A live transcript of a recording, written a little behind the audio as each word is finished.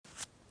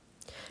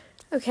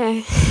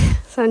Okay,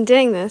 so I'm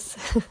doing this.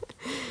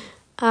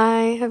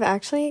 I have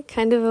actually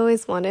kind of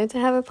always wanted to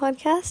have a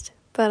podcast,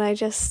 but I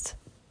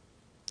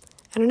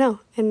don't know,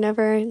 I've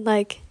never,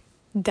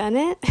 done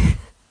it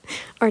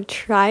or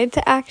tried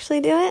to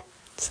actually do it.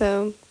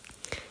 So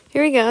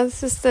here we go.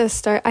 This is the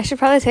start. I should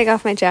probably take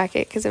off my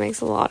jacket because it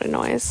makes a lot of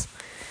noise.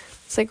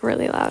 It's,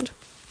 really loud.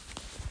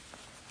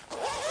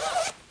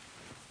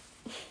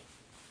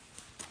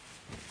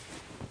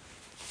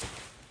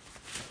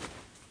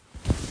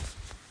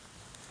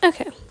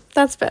 Okay,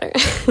 that's better.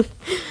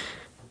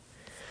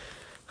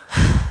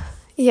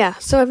 Yeah,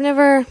 so I've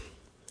never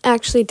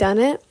actually done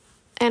it,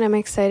 and I'm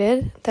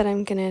excited that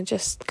I'm gonna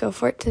just go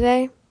for it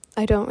today.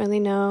 I don't really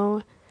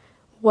know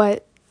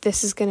what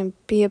this is gonna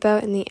be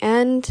about in the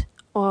end,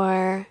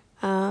 or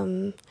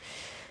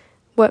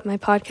what my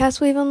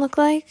podcast will even look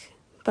like,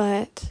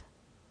 but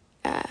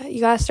you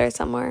gotta start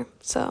somewhere,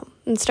 so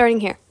I'm starting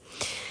here.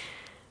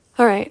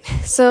 Alright,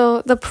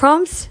 so the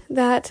prompt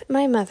that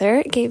my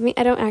mother gave me,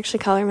 I don't actually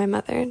call her my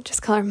mother,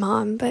 just call her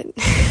mom, but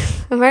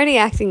I'm already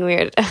acting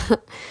weird.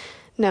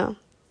 No.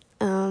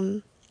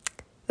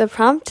 The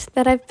prompt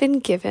that I've been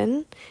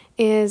given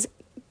it's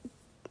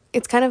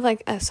kind of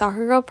like a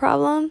soccer girl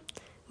problem,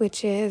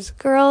 which is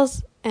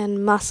girls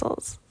and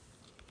muscles.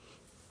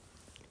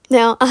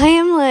 Now, I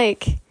am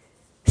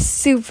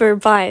super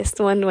biased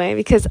one way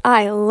because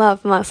I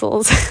love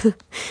muscles.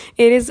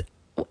 It is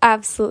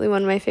absolutely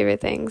one of my favorite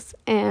things.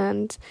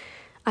 And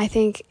I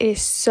think it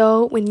is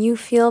so, when you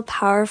feel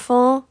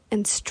powerful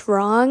and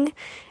strong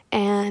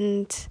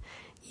and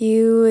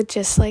you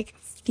just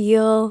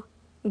feel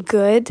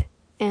good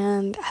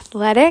and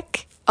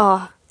athletic,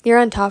 you're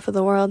on top of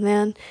the world,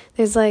 man.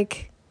 There's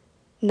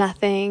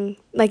nothing,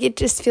 it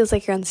just feels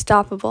like you're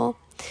unstoppable.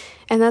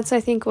 And that's, I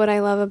think, what I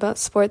love about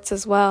sports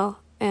as well,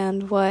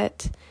 and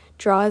what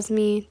draws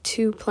me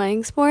to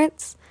playing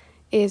sports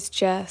is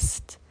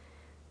just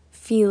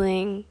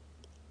feeling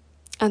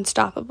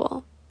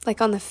unstoppable.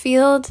 On the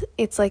field,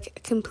 it's a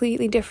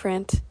completely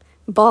different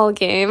ball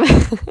game.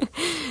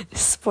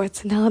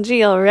 Sports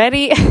analogy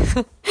already.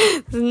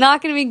 It's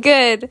not going to be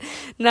good.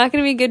 Not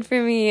going to be good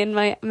for me and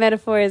my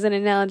metaphors and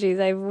analogies.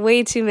 I have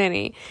way too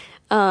many.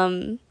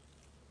 But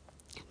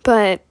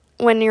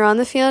when you're on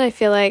the field, I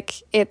feel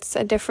like it's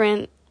a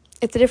different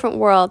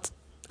world.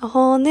 A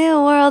whole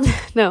new world.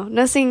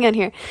 No singing in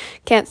here.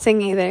 Can't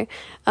sing either.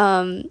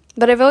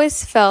 But I've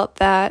always felt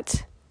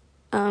that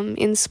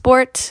in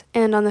sport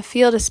and on the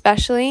field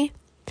especially,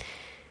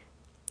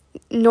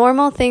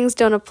 normal things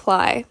don't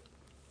apply.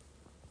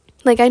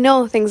 I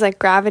know things like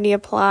gravity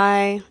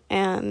apply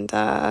and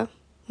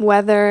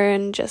weather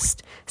and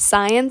just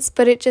science,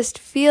 but it just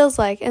feels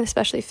like, and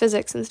especially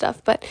physics and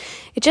stuff, but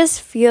it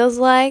just feels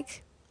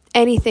like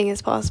anything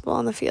is possible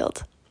on the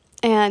field.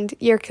 And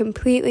you're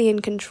completely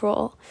in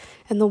control.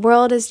 And the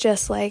world is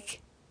just at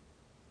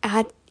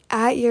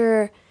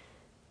your,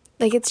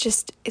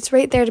 it's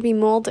right there to be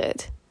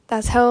molded.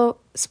 That's how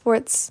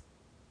sports,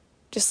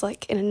 just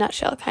in a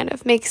nutshell, kind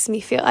of makes me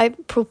feel. I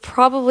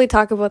probably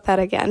talk about that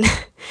again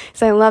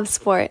because I love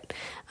sport.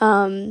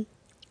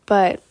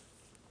 But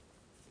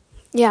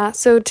yeah,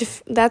 so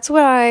that's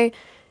what I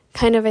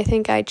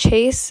think I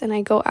chase and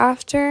I go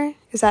after,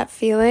 is that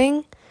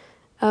feeling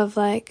of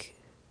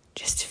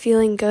just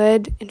feeling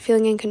good and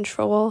feeling in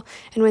control.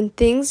 And when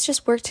things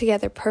just work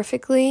together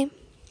perfectly,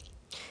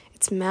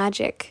 it's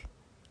magic.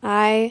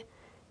 I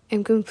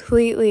am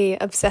completely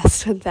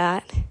obsessed with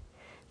that.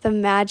 The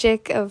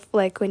magic of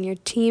when your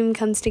team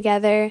comes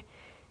together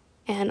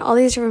and all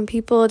these different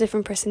people,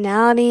 different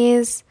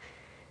personalities,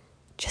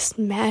 just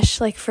mesh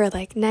for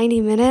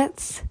 90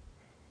 minutes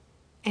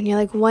and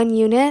you're one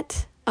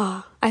unit.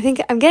 I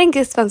think I'm getting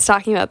goosebumps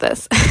talking about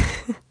this.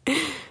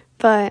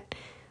 But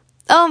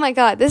oh my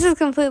God, this is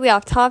completely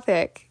off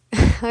topic.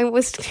 I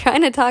was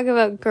trying to talk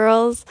about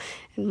girls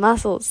and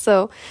muscles.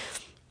 So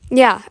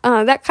yeah,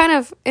 that kind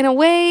of, in a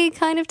way,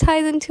 kind of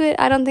ties into it.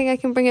 I don't think I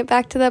can bring it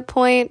back to that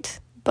point,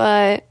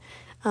 but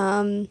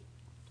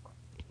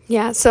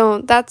yeah,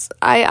 so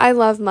I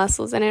love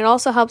muscles, and it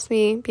also helps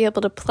me be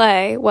able to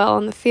play well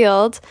on the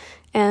field,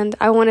 and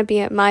I want to be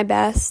at my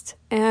best,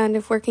 and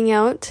if working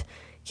out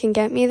can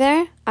get me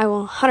there, I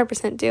will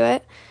 100% do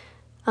it,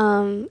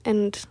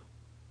 and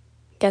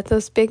get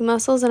those big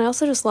muscles. And I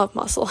also just love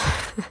muscle.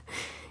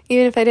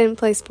 Even if I didn't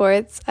play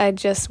sports, I'd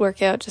just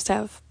work out just to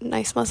have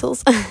nice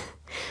muscles.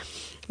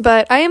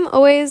 But I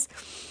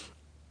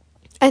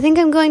think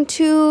I'm going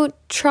to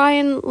try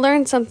and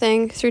learn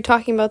something through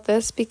talking about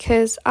this,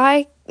 because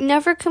I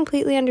never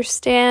completely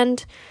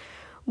understand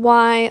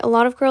why a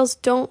lot of girls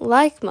don't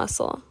like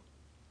muscle.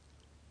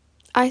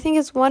 I think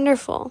it's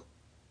wonderful.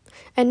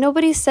 And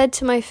nobody said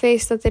to my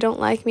face that they don't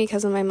like me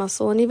because of my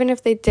muscle. And even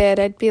if they did,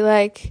 I'd be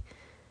like,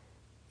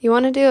 you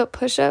want to do a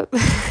push-up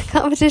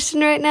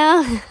competition right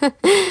now?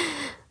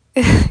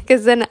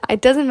 Because then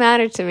it doesn't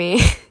matter to me.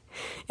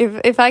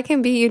 If I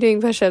can beat you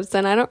doing push-ups,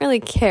 then I don't really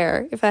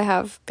care if I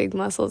have big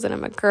muscles and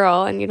I'm a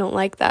girl and you don't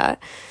like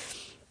that.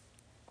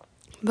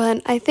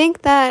 But I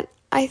think that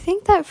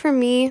for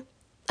me,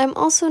 I'm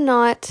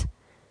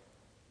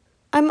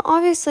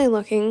obviously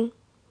looking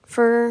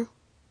for,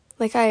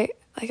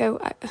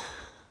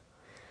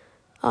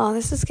 oh,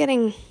 this is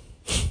getting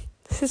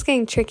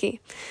tricky.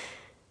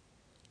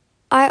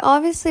 I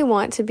obviously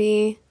want to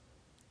be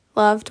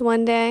loved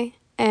one day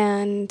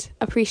and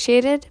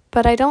appreciated,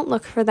 but I don't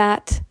look for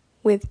that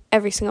with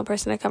every single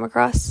person I come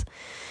across.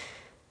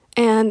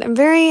 And I'm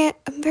very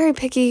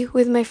picky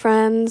with my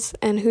friends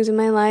and who's in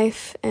my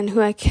life and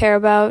who I care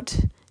about,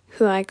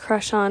 who I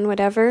crush on,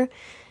 whatever.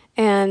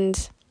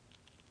 And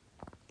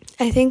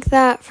I think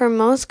that for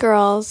most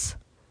girls,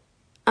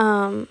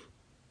 I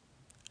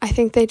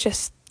think they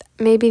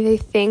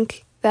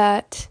think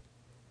that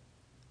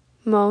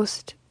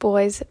most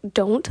boys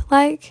don't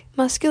like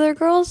muscular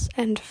girls,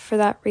 and for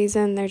that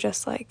reason they're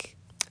just like,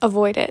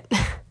 avoid it.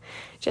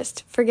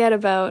 Just forget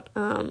about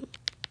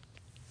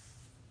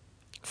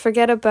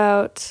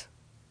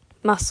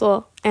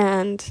muscle,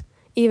 and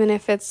even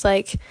if I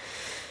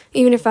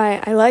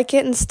like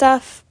it and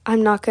stuff,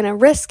 I'm not gonna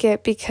risk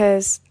it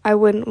because I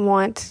wouldn't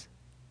want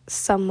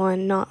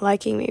someone not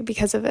liking me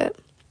because of it.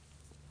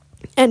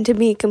 And to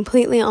be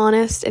completely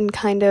honest and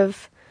kind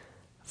of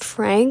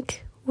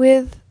frank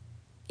with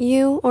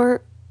you,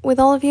 or with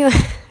all of you,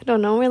 I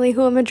don't know really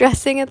who I'm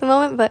addressing at the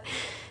moment, but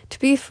to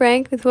be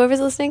frank with whoever's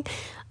listening,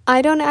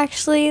 I don't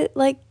actually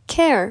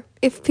care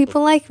if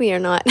people like me or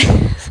not.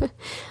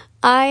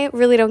 I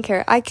really don't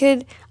care. I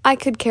could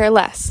care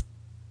less.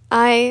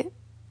 I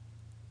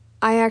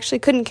actually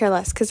couldn't care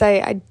less because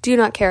I do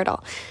not care at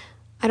all.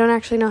 I don't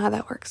actually know how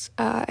that works.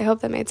 I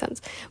hope that made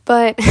sense.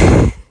 But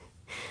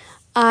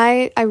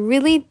I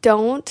really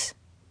don't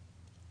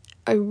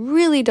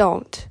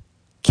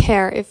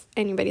care if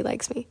anybody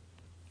likes me.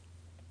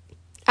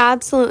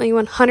 Absolutely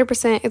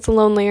 100% it's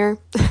lonelier.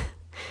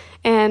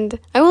 And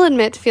I will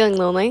admit to feeling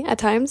lonely at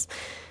times,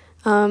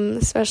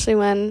 especially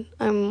when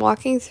I'm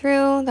walking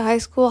through the high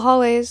school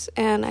hallways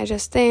and I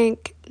just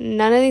think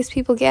none of these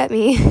people get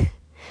me.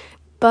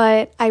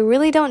 But I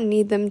really don't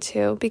need them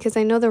to, because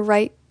I know the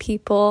right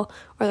people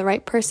or the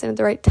right person at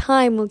the right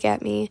time will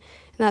get me,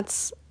 and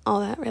that's all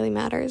that really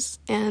matters.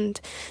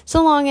 And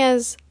so long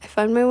as I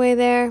find my way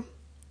there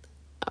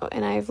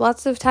and I have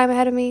lots of time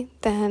ahead of me,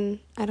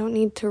 then I don't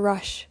need to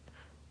rush.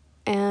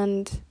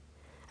 And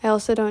I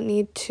also don't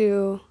need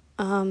to,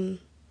 what's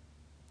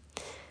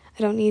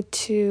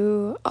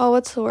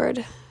the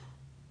word?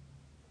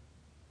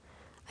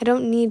 I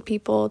don't need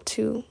people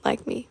to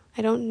like me.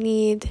 I don't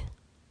need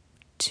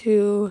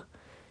to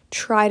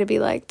try to be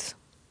liked.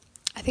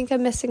 I think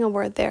I'm missing a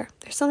word there.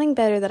 There's something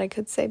better that I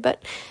could say,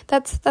 but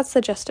that's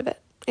the gist of it,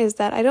 is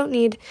that I don't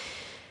need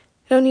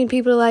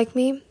people to like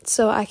me,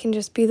 so I can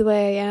just be the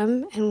way I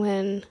am, and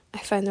when I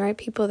find the right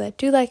people that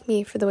do like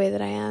me for the way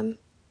that I am,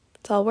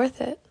 it's all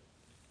worth it.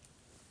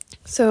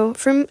 So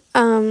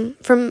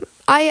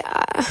I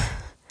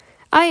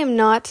am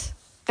not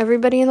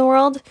everybody in the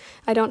world.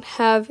 I don't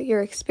have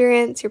your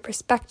experience, your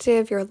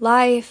perspective, your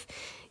life,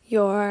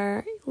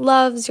 your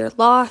loves, your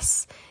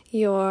loss,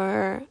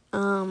 your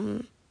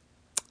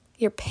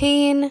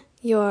pain,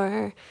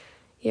 your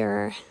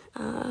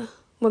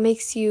what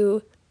makes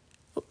you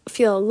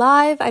feel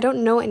alive. I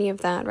don't know any of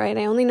that, right?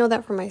 I only know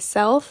that for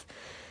myself.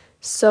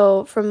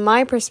 So from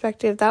my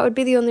perspective, that would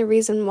be the only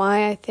reason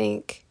why I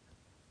think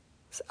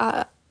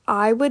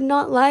I would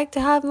not like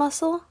to have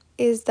muscle,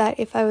 is that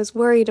if I was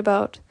worried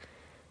about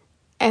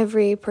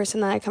every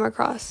person that I come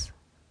across,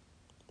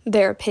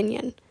 their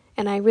opinion.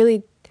 And I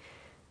really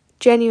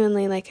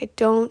genuinely,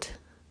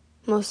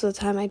 most of the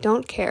time I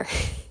don't care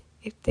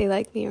if they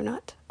like me or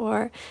not,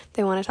 or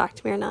they want to talk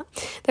to me or not.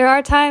 There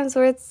are times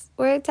where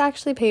it's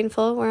actually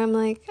painful, where I'm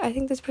like, I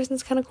think this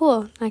person's kind of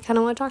cool, I kind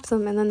of want to talk to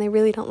them, and then they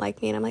really don't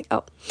like me, and I'm like,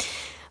 oh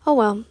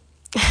well.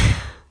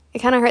 It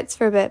kind of hurts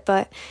for a bit,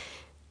 but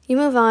you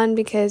move on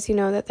because you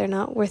know that they're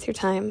not worth your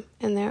time,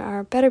 and there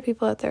are better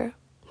people out there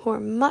who are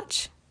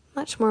much,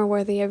 much more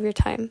worthy of your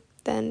time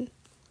than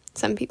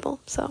some people.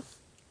 So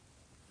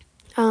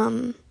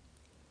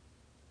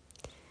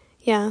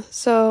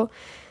so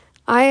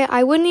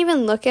I wouldn't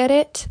even look at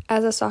it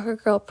as a soccer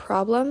girl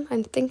problem.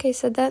 I think I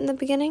said that in the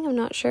beginning, I'm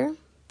not sure,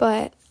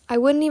 but I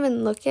wouldn't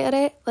even look at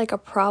it like a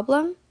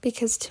problem,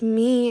 because to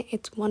me,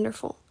 it's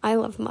wonderful. I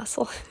love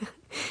muscle. I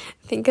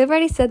think I've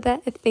already said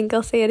that. I think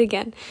I'll say it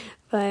again,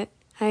 but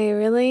I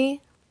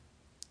really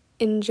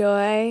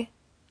enjoy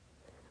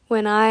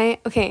when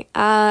okay.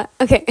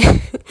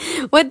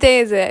 What day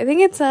is it? I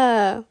think it's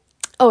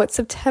it's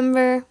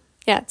September.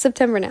 Yeah, it's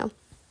September now.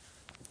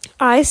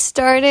 I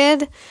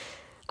started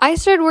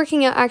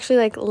working out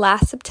actually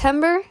last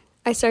September.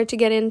 I started to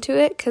get into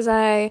it because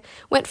I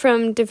went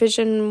from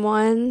Division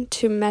 1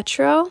 to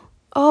Metro.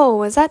 Oh,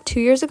 was that 2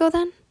 years ago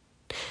then?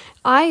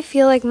 I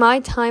feel like my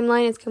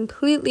timeline is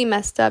completely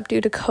messed up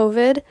due to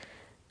COVID.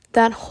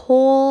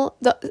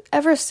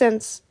 Ever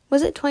since,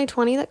 was it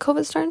 2020 that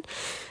COVID started?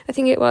 I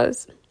think it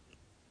was.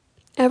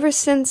 Ever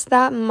since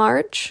that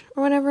March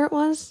or whenever it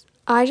was,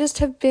 I just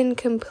have been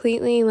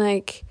completely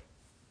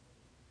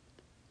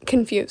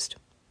confused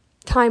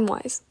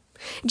time-wise.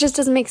 It just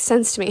doesn't make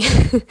sense to me.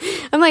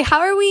 I'm like, how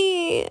are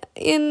we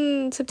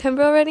in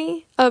September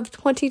already of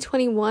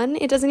 2021?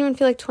 It doesn't even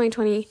feel like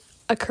 2020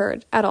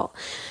 occurred at all.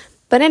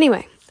 But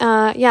anyway,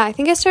 I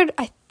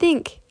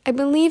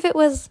believe it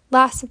was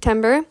last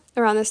September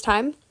around this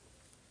time.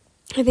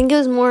 I think it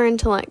was more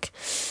into like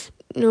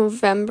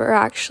November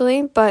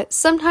actually, but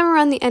sometime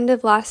around the end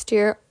of last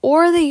year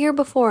or the year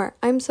before.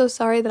 I'm so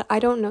sorry that I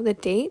don't know the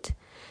date.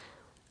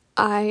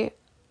 I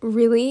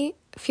really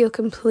feel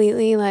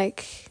completely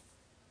like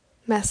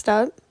messed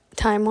up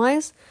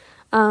time-wise.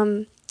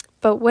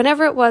 But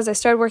whenever it was, I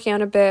started working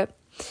out a bit.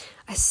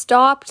 I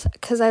stopped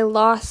because I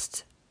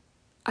lost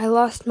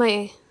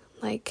my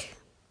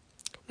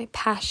my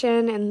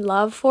passion and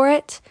love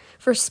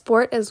for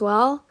sport as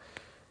well.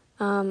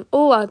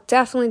 I'll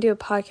definitely do a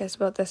podcast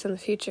about this in the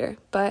future,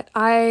 but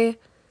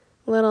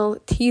little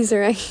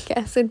teaser, I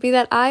guess, would be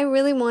that I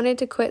really wanted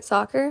to quit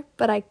soccer,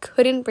 but I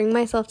couldn't bring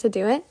myself to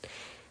do it.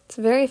 It's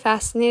very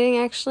fascinating,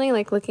 actually,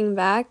 like looking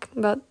back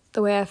about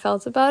the way I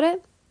felt about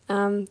it.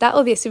 That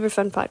will be a super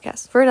fun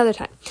podcast for another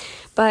time.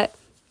 But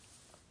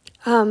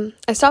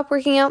I stopped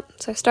working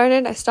out, so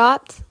I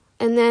stopped,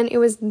 and then it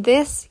was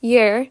this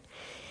year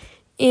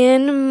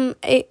in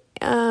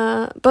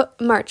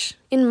March.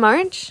 In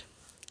March,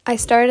 I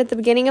started at the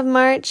beginning of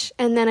March,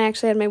 and then I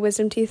actually had my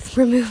wisdom teeth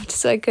removed,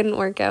 so I couldn't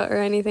work out or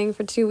anything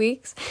for 2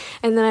 weeks,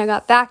 and then I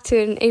got back to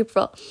it in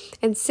April.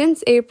 And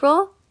since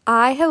April,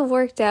 I have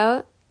worked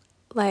out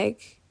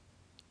like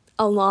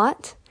a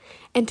lot,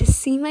 and to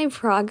see my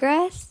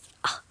progress,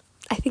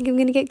 I think I'm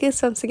gonna get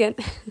goosebumps again.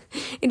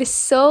 It is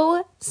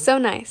so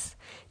nice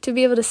to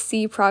be able to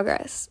see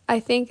progress. I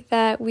think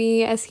that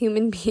we as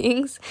human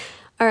beings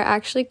are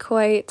actually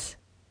quite,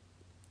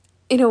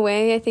 in a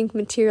way, I think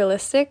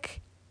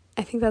materialistic.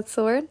 I think that's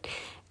the word.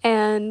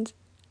 And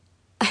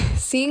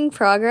seeing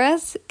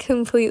progress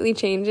completely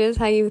changes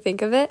how you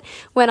think of it.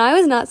 When I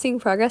was not seeing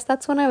progress,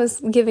 that's when I was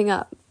giving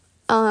up.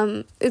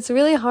 It's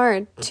really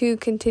hard to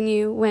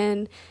continue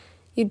when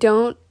you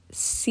don't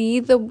see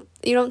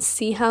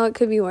how it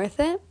could be worth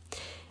it.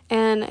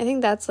 And I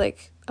think that's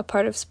like a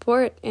part of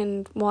sport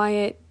and why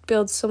it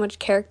builds so much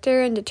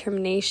character and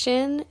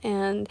determination,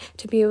 and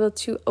to be able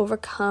to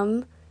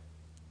overcome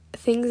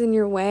things in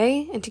your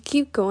way and to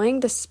keep going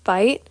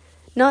despite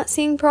not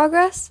seeing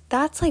progress.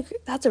 That's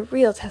a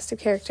real test of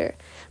character.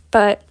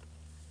 But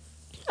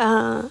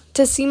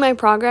to see my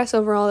progress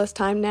over all this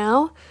time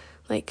now,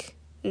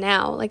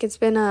 it's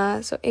been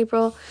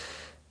April,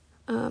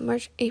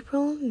 March,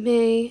 April,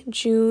 May,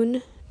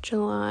 June,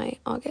 July,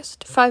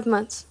 August, 5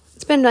 months.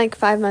 It's been like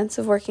 5 months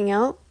of working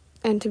out,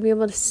 and to be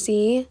able to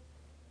see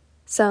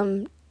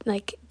some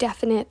like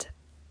definite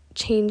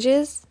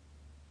changes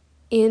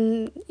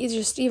in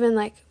just even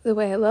like the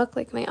way I look,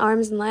 like my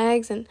arms and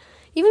legs, and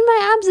even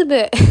my abs a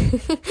bit.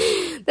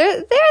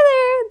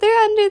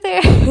 they're under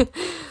there.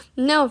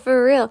 No,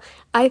 for real.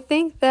 I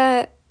think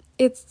that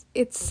it's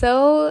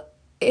the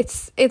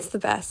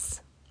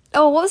best.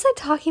 Oh, what was I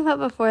talking about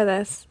before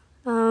this?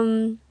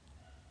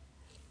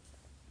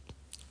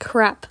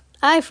 Crap.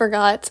 I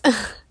forgot.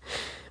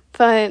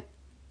 But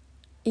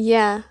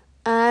yeah,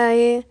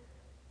 I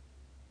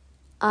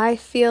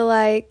feel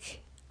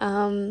like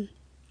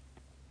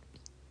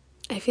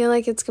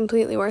it's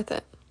completely worth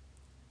it.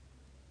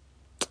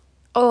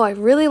 Oh, I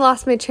really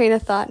lost my train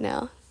of thought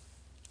now.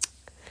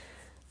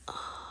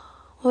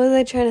 What was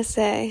I trying to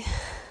say?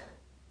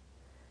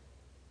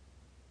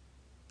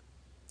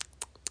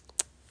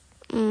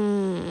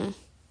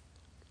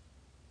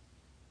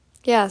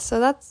 Yeah, so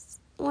that's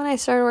when I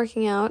started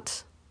working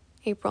out,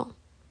 April.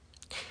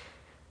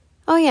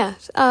 Oh yeah,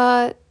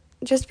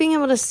 just being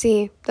able to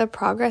see the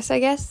progress, I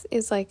guess,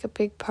 is like a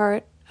big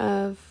part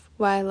of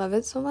why I love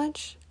it so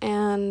much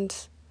and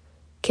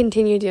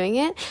continue doing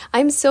it.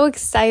 I'm so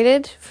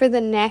excited for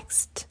the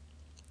next,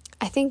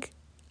 the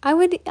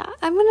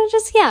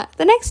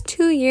next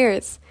 2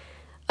 years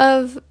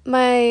of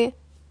my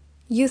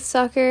youth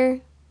soccer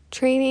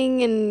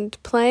training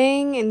and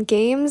playing and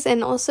games,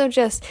 and also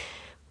just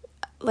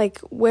like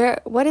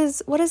what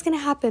is going to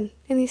happen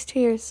in these 2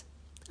 years.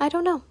 I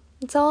don't know.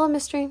 It's all a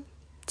mystery.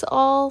 It's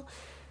all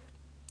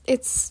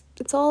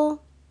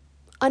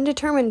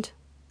undetermined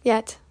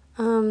yet.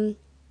 And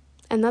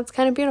that's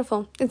kind of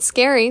beautiful. It's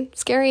scary.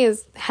 Scary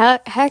as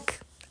heck.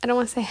 I don't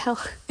want to say hell.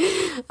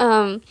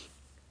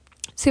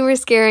 Super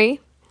scary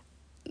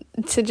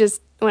to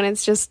just, when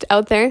it's just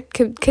out there.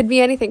 Could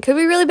be anything. Could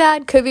be really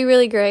bad. Could be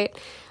really great.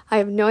 I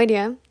have no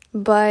idea.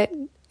 But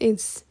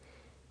it's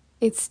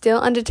still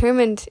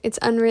undetermined. It's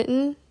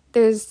unwritten.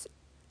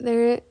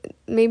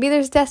 Maybe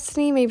there's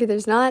destiny, maybe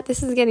there's not.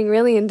 This is getting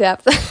really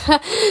in-depth.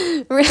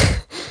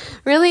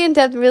 Really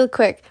in-depth real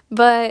quick.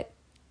 But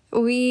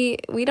we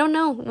don't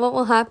know what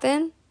will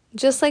happen.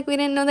 Just like we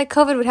didn't know that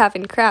COVID would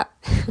happen. Crap.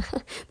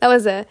 That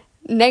was a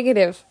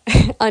negative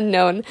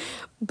unknown.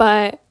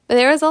 But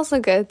there was also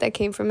good that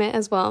came from it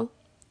as well.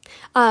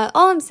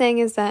 All I'm saying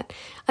is that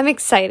I'm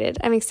excited.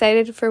 I'm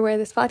excited for where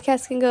this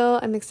podcast can go.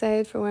 I'm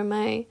excited for where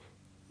my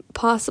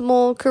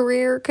possible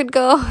career could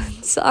go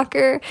in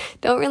soccer.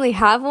 Don't really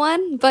have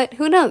one, but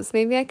who knows?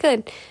 Maybe I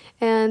could.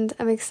 And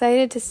I'm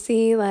excited to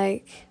see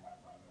like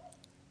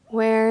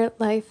where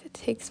life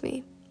takes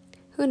me.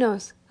 Who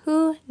knows?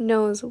 who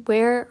knows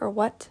where or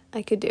what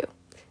I could do?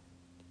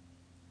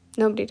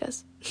 Nobody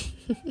does.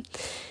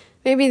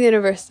 Maybe the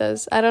universe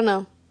does. I don't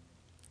know.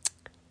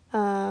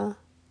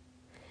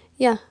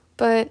 Yeah,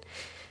 but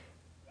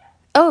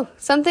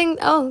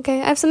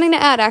okay. I have something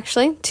to add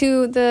actually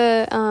to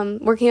the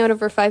working out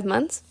over 5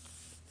 months.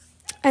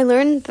 I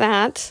learned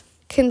that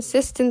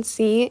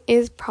consistency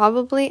is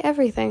probably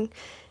everything.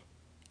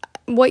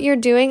 What you're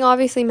doing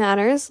obviously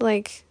matters.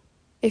 Like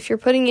if you're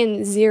putting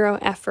in zero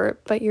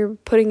effort, but you're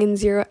putting in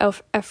zero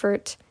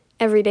effort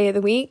every day of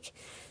the week,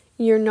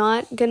 you're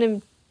not going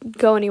to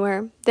go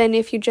anywhere than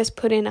if you just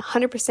put in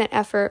 100%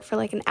 effort for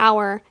like an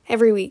hour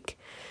every week.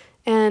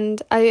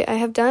 And I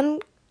have done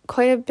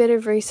quite a bit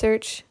of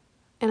research,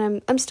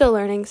 and I'm still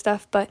learning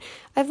stuff, but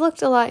I've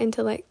looked a lot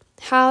into like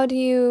how do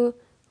you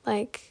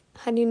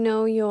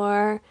know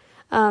you're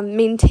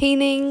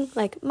maintaining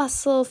like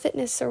muscle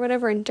fitness or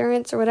whatever,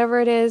 endurance or whatever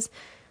it is,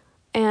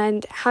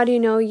 and how do you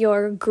know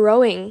you're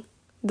growing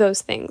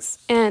those things?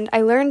 And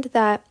I learned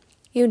that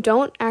you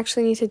don't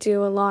actually need to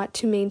do a lot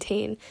to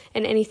maintain,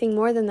 and anything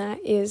more than that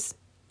is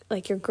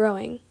like you're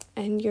growing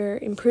and you're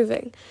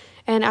improving.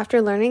 And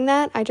after learning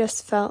that, I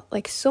just felt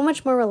like so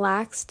much more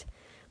relaxed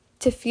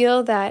to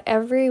feel that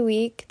every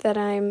week that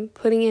I'm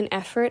putting in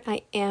effort,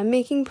 I am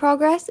making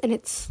progress, and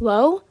it's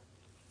slow,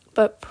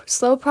 but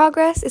slow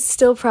progress is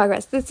still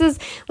progress. This is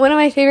one of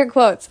my favorite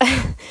quotes.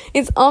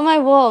 It's on my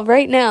wall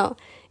right now.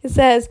 It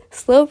says,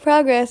 slow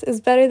progress is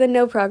better than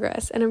no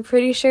progress. And I'm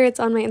pretty sure it's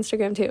on my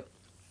Instagram too.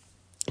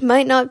 It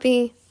might not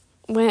be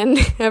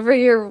whenever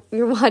you're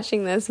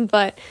watching this,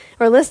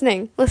 or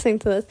listening to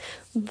this,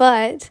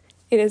 but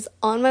it is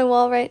on my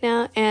wall right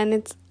now, and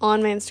it's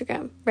on my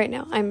Instagram right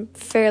now. I'm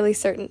fairly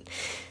certain.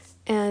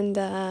 And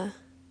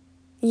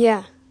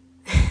yeah.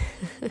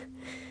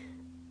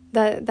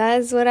 That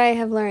is what I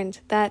have learned,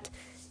 that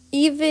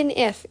even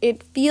if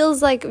it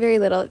feels like very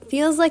little, it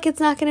feels like it's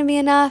not going to be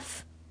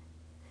enough,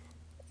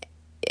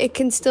 it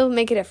can still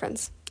make a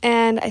difference.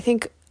 And I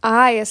think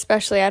I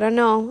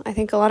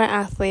think a lot of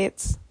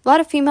athletes, a lot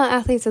of female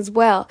athletes as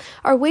well,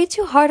 are way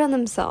too hard on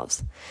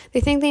themselves.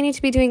 They think they need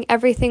to be doing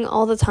everything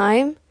all the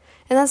time,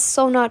 and that's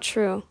so not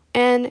true.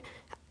 And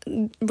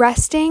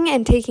resting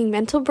and taking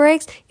mental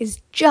breaks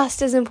is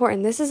just as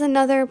important. This is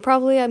another,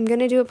 probably I'm going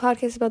to do a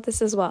podcast about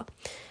this as well.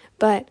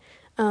 But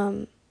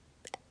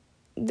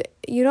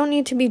you don't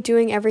need to be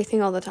doing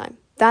everything all the time.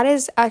 That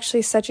is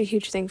actually such a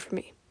huge thing for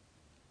me.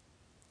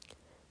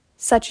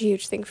 Such a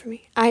huge thing for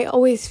me. I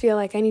always feel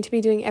like I need to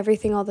be doing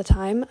everything all the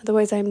time.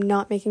 Otherwise, I'm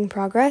not making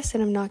progress,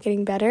 and I'm not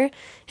getting better,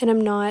 and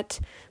I'm not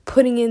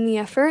putting in the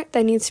effort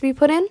that needs to be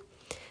put in.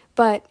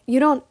 But you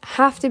don't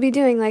have to be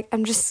doing,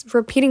 I'm just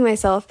repeating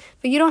myself,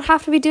 but you don't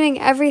have to be doing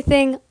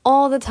everything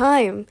all the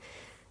time.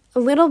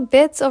 Little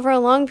bits over a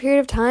long period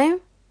of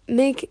time,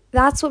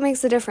 that's what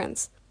makes the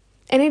difference.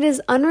 And it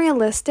is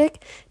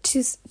unrealistic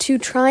to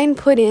try and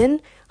put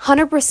in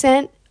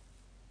 100%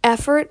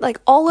 effort, like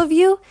all of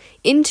you,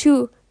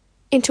 into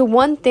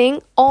one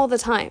thing all the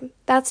time.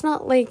 That's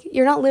not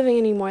you're not living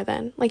anymore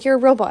then. You're a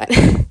robot.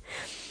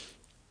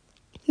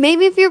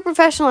 Maybe if you're a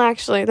professional,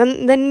 actually,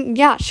 then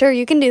yeah, sure,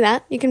 you can do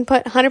that. You can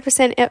put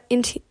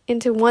 100%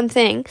 into one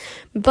thing.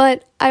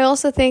 But I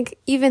also think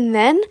even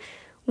then,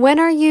 when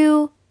are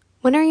you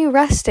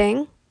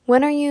resting?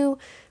 When are you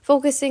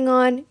focusing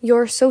on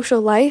your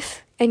social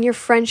life and your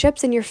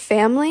friendships and your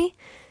family?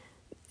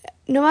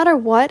 No matter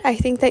what, I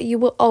think that you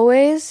will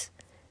always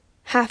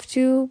have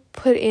to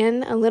put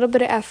in a little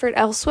bit of effort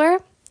elsewhere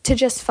to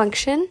just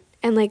function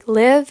and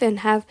live and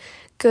have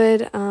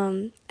good,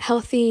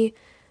 healthy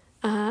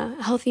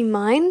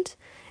mind.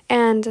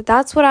 And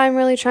that's what I'm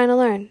really trying to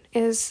learn,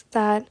 is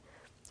that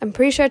I'm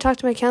pretty sure I talked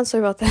to my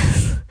counselor about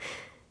this.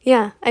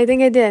 Yeah, I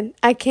think I did.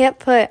 I can't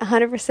put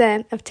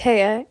 100% of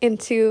Taya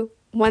into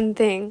one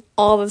thing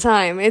all the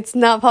time. It's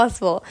not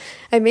possible.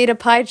 I made a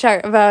pie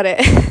chart about it.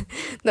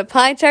 The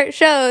pie chart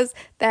shows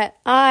that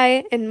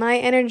I and my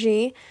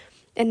energy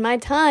and my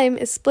time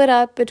is split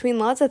up between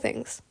lots of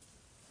things.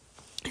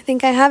 I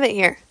think I have it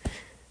here.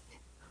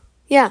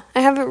 Yeah,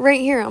 I have it right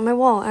here on my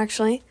wall,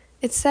 actually.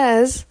 It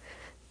says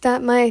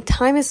that my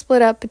time is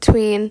split up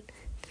between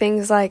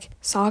things like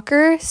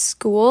soccer,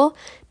 school,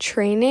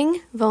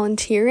 training,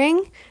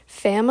 volunteering,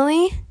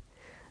 family,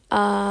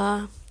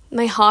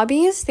 my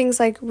hobbies, things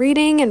like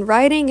reading and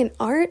writing and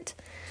art,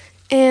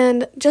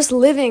 and just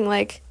living,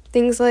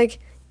 things like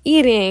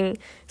eating,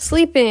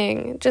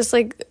 sleeping, just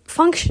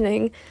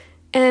functioning.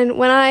 And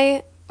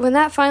when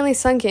that finally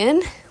sunk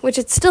in, which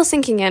it's still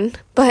sinking in,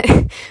 but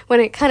when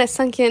it kind of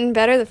sunk in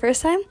better the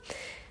first time,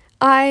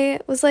 I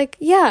was like,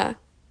 yeah,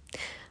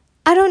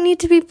 I don't need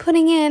to be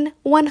putting in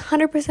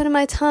 100% of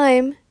my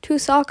time to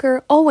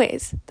soccer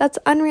always. That's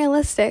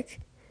unrealistic.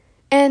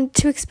 And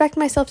to expect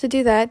myself to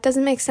do that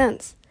doesn't make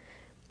sense.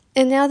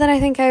 And now that I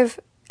think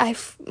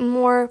I've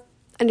more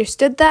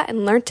understood that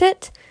and learnt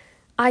it,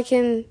 I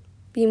can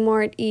be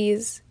more at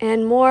ease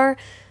and more,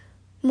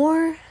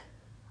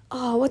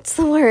 what's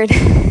the word?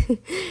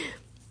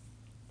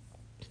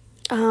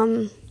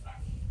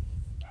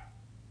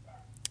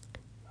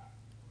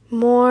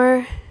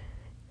 more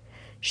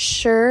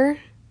sure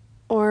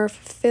or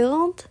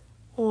fulfilled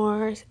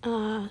or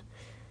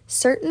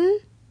certain.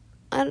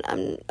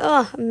 I'm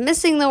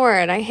missing the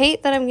word. I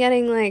hate that I'm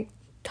getting like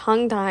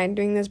tongue-tied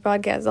doing this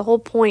podcast. The whole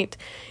point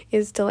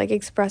is to like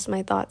express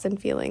my thoughts and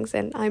feelings,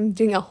 and I'm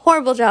doing a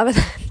horrible job of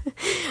that.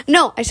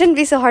 No, I shouldn't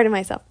be so hard on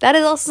myself. That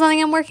is also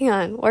something I'm working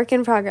on. Work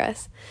in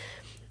progress.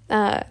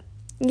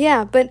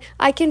 Yeah, but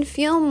I can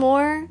feel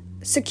more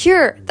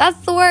secure.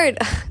 That's the word.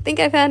 I think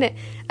I found it.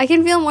 I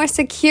can feel more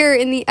secure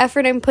in the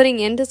effort I'm putting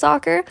into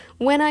soccer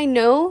when I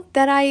know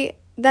that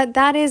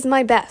that is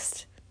my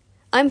best.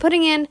 I'm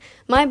putting in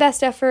my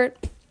best effort.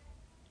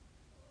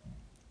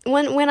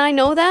 When I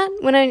know that,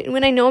 when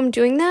I know I'm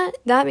doing that,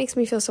 that makes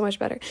me feel so much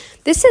better.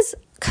 This is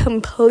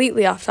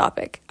completely off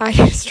topic. I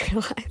just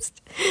realized.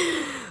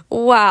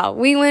 Wow,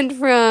 we went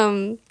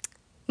from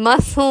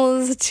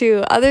muscles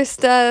to other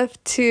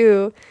stuff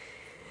to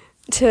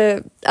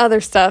other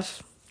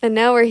stuff, and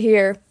now we're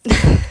here.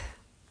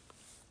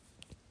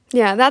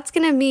 Yeah, that's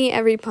gonna be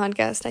every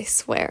podcast, I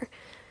swear.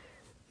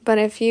 But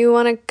if you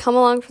want to come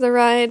along for the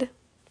ride,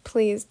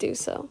 please do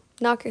so.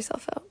 Knock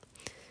yourself out.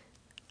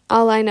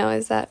 All I know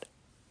is that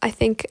I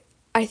think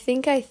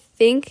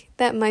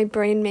that my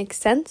brain makes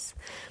sense,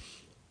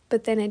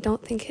 but then I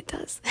don't think it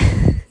does.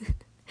 And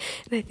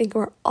I think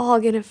we're all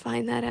gonna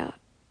find that out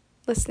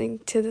listening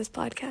to this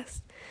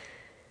podcast.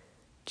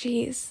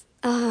 Jeez.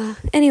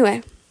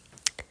 Anyway,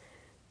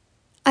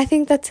 I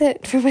think that's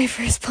it for my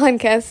first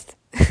podcast.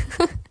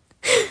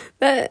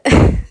 That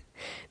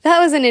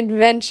was an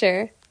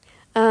adventure.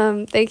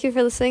 Thank you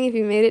for listening if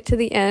you made it to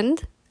the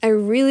end. I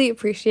really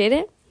appreciate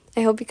it.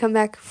 I hope you come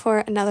back for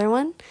another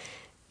one,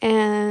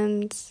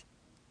 and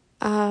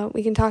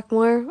we can talk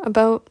more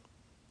about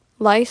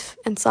life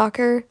and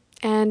soccer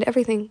and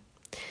everything.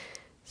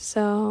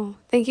 So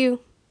thank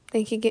you.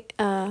 Thank you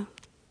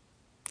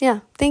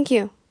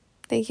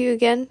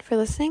again for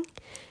listening,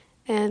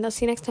 and I'll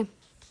see you next time.